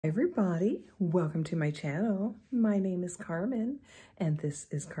Everybody, welcome to my channel. My name is Carmen and this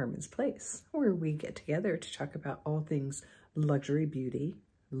is Carmen's Place, where we get together to talk about all things luxury beauty,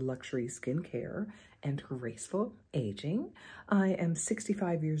 luxury skincare, and graceful aging. I am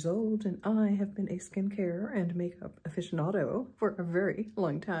 65 years old and I have been a skincare and makeup aficionado for a very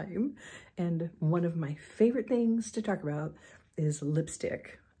long time. And one of my favorite things to talk about is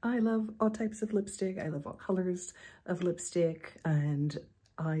lipstick. I love all types of lipstick. I love all colors of lipstick, and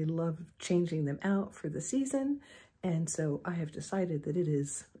I love changing them out for the season. And so I have decided that it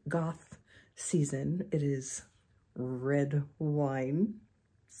is goth season. It is red wine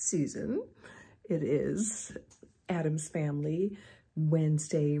season. It is Addams Family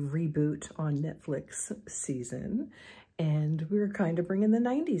Wednesday reboot on Netflix season. And we're kind of bringing the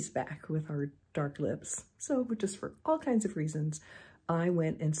 90s back with our dark lips. So just for all kinds of reasons, I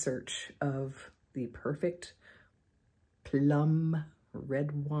went in search of the perfect plum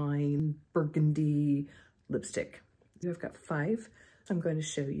red wine burgundy lipstick. I've got 5. I'm going to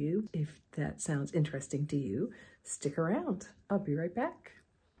show you. If that sounds interesting to you, stick around. I'll be right back.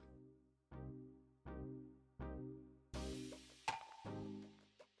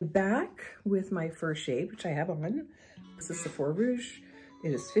 Back with my first shade, which I have on. This is Sephora-Rouge.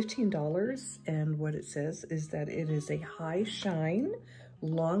 It is $15, and what it says is that it is a high shine,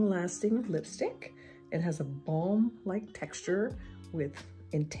 long-lasting lipstick. It has a balm-like texture with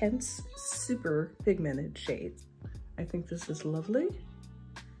intense, super pigmented shades. I think this is lovely.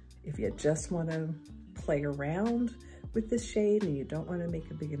 If you just want to play around with this shade and you don't want to make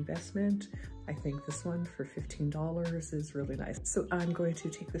a big investment, I think this one for $15 is really nice. So I'm going to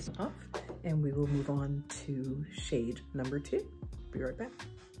take this off and we will move on to shade number 2. Be right back.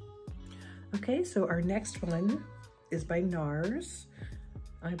 Okay, so our next one is by Nars.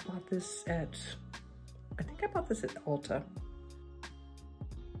 I bought this at, I think I bought this at Ulta.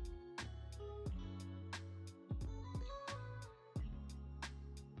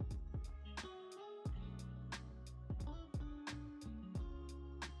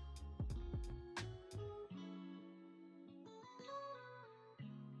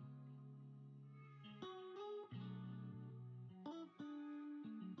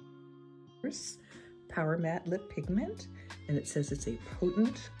 Nars-Powermatte Lip Pigment, and it says it's a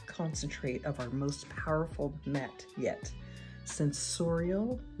potent concentrate of our most powerful matte yet.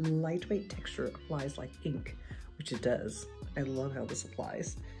 Sensorial, lightweight texture applies like ink, which it does. I love how this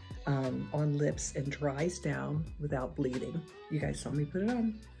applies on lips and dries down without bleeding. You guys saw me put it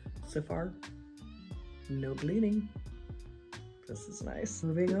on. So far, no bleeding. This is nice.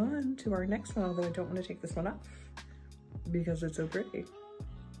 Moving on to our next one, although I don't want to take this one off because it's so pretty.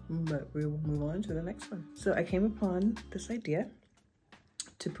 But we will move on to the next one. So I came upon this idea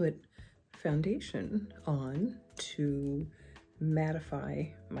to put foundation on to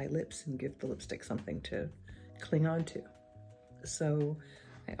mattify my lips and give the lipstick something to cling on to. So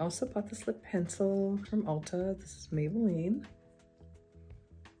I also bought this lip pencil from Ulta. This is Maybelline.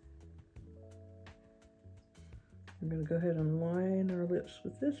 I'm gonna go ahead and line our lips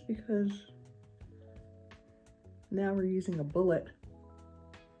with this because now we're using a bullet.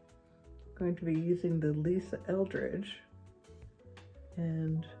 Going to be using the Lisa Eldridge,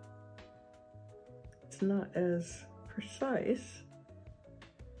 and it's not as precise.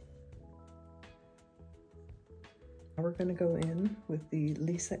 Now we're going to go in with the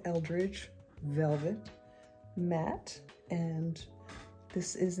Lisa Eldridge-Velvet matte, and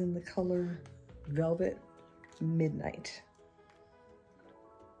this is in the color Velvet Midnight.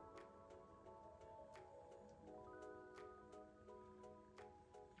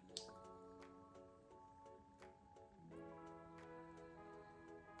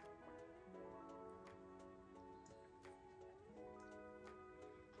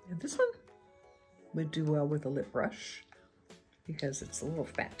 And this one would do well with a lip brush because it's a little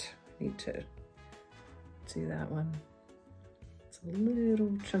fat. Need to see that one. It's a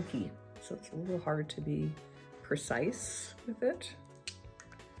little chunky, so it's a little hard to be precise with it.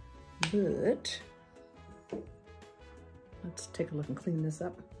 But let's take a look and clean this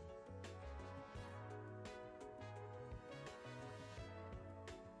up.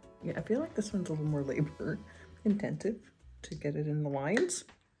 Yeah, I feel like this one's a little more labor intensive to get it in the lines.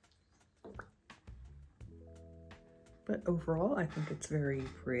 But overall, I think it's very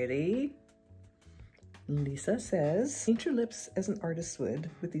pretty. Lisa says, paint your lips as an artist would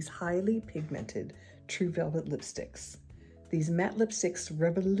with these highly pigmented True Velvet lipsticks. These matte lipsticks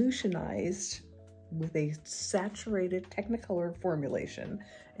revolutionized with a saturated Technicolor formulation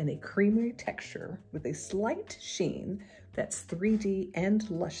and a creamy texture with a slight sheen that's 3D and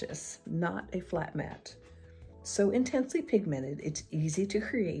luscious, not a flat matte. So intensely pigmented, it's easy to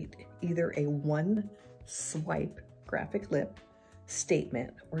create either a one-swipe graphic lip,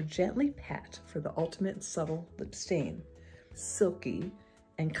 statement, or gently pat for the ultimate subtle lip stain. Silky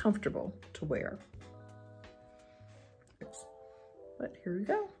and comfortable to wear. But here we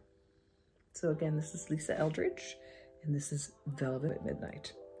go. So again, this is Lisa Eldridge, and this is Velvet at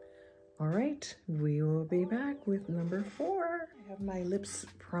Midnight. All right, we will be back with number 4. I have my lips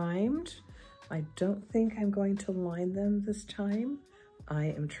primed. I don't think I'm going to line them this time. I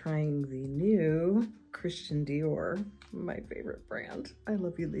am trying the new Christian Dior, my favorite brand. I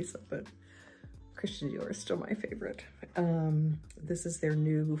love you, Lisa, but Christian Dior is still my favorite. This is their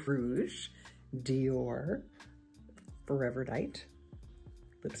new Rouge Dior Forever Night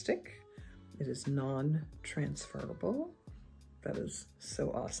lipstick. It is non-transferable. That is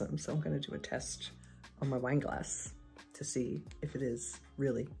so awesome. So I'm gonna do a test on my wine glass to see if it is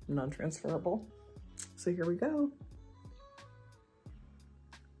really non-transferable. So here we go.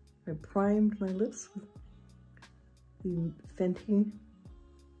 I primed my lips with the Fenty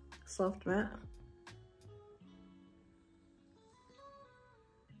Soft Matte.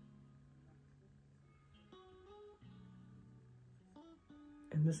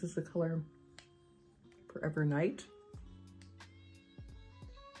 And this is the color Forever Night.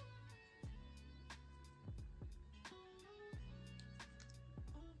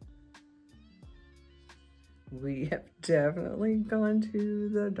 We have definitely gone to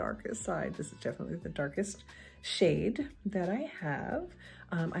the darkest side. This is definitely the darkest shade that I have.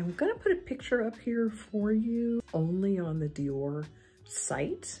 I'm gonna put a picture up here for you only on the Dior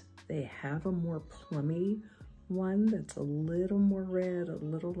site. They have a more plummy one that's a little more red, a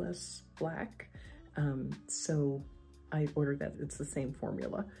little less black. So I ordered that. It's the same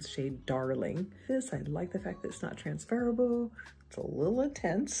formula. Shade Darling. I like the fact that it's not transferable. It's a little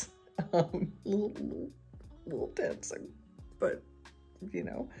intense, little tense, but you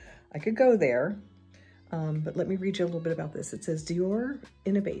know, I could go there. But let me read you a little bit about this. It says Dior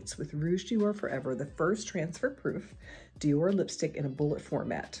innovates with Rouge Dior Forever, the first transfer-proof Dior lipstick in a bullet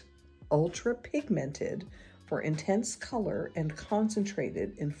format, ultra pigmented for intense color and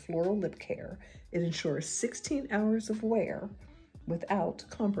concentrated in floral lip care. It ensures 16 hours of wear without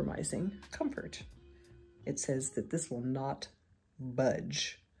compromising comfort. It says that this will not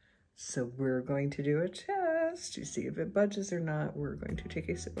budge. So we're going to do a test to see if it budges or not. We're going to take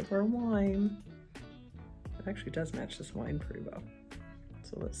a sip of our wine. It actually does match this wine pretty well.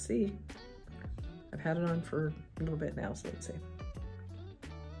 So let's see. I've had it on for a little bit now, so let's see.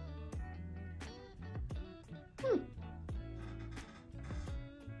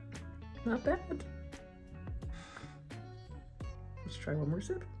 Not bad. Let's try one more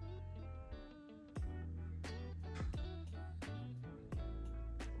sip.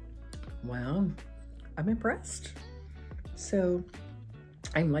 Wow, I'm impressed. So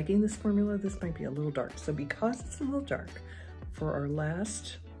I'm liking this formula. This might be a little dark. So because it's a little dark, for our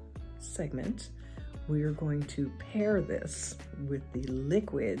last segment, we are going to pair this with the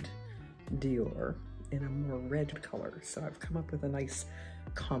liquid Dior in a more red color. So I've come up with a nice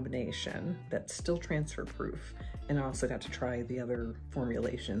combination that's still transfer proof. And I also got to try the other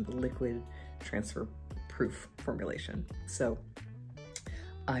formulation, the liquid transfer proof formulation. So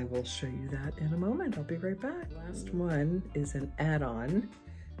I will show you that in a moment. I'll be right back. Last one is an add-on.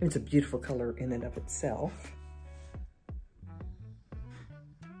 It's a beautiful color in and of itself.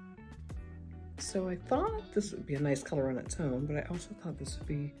 So I thought this would be a nice color on its own, but I also thought this would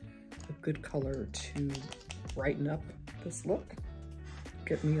be a good color to brighten up this look.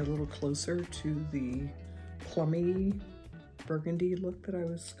 Get me a little closer to the plummy burgundy look that I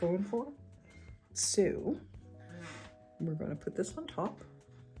was going for. So we're going to put this on top.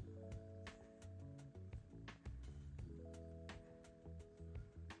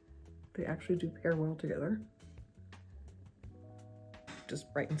 They actually do pair well together.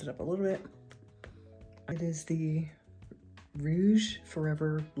 Just brightens it up a little bit. It is the Rouge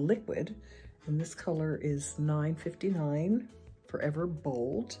Forever Liquid, and this color is 959 Forever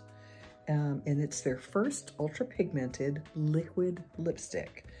Bold, and it's their first ultra pigmented liquid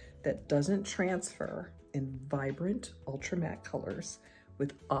lipstick that doesn't transfer in vibrant ultra matte colors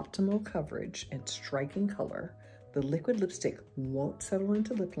with optimal coverage and striking color. The liquid lipstick won't settle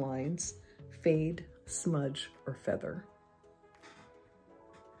into lip lines, fade, smudge, or feather.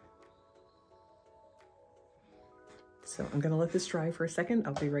 So I'm gonna let this dry for a second.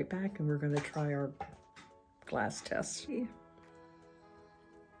 I'll be right back and we're gonna try our glass test.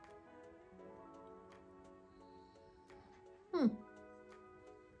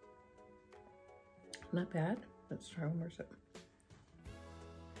 Not bad. Let's try one more sip.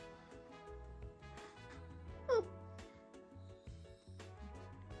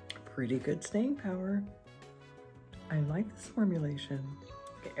 pretty good staying power. I like this formulation.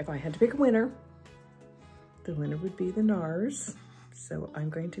 Okay, if I had to pick a winner, the winner would be the Nars. So I'm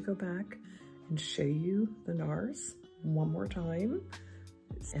going to go back and show you the Nars one more time,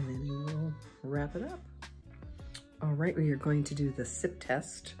 and then we'll wrap it up. All right, we are going to do the sip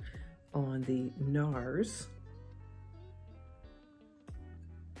test on the Nars.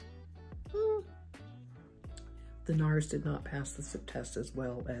 The Nars did not pass the sip test as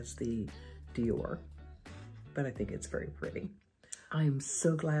well as the Dior, but I think it's very pretty. I'm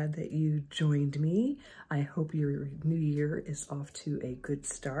so glad that you joined me. I hope your new year is off to a good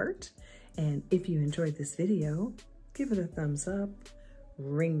start. And if you enjoyed this video, give it a thumbs up,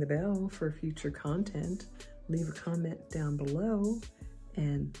 ring the bell for future content, leave a comment down below,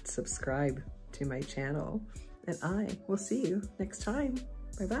 and subscribe to my channel. And I will see you next time.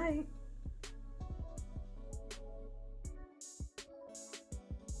 Bye-bye.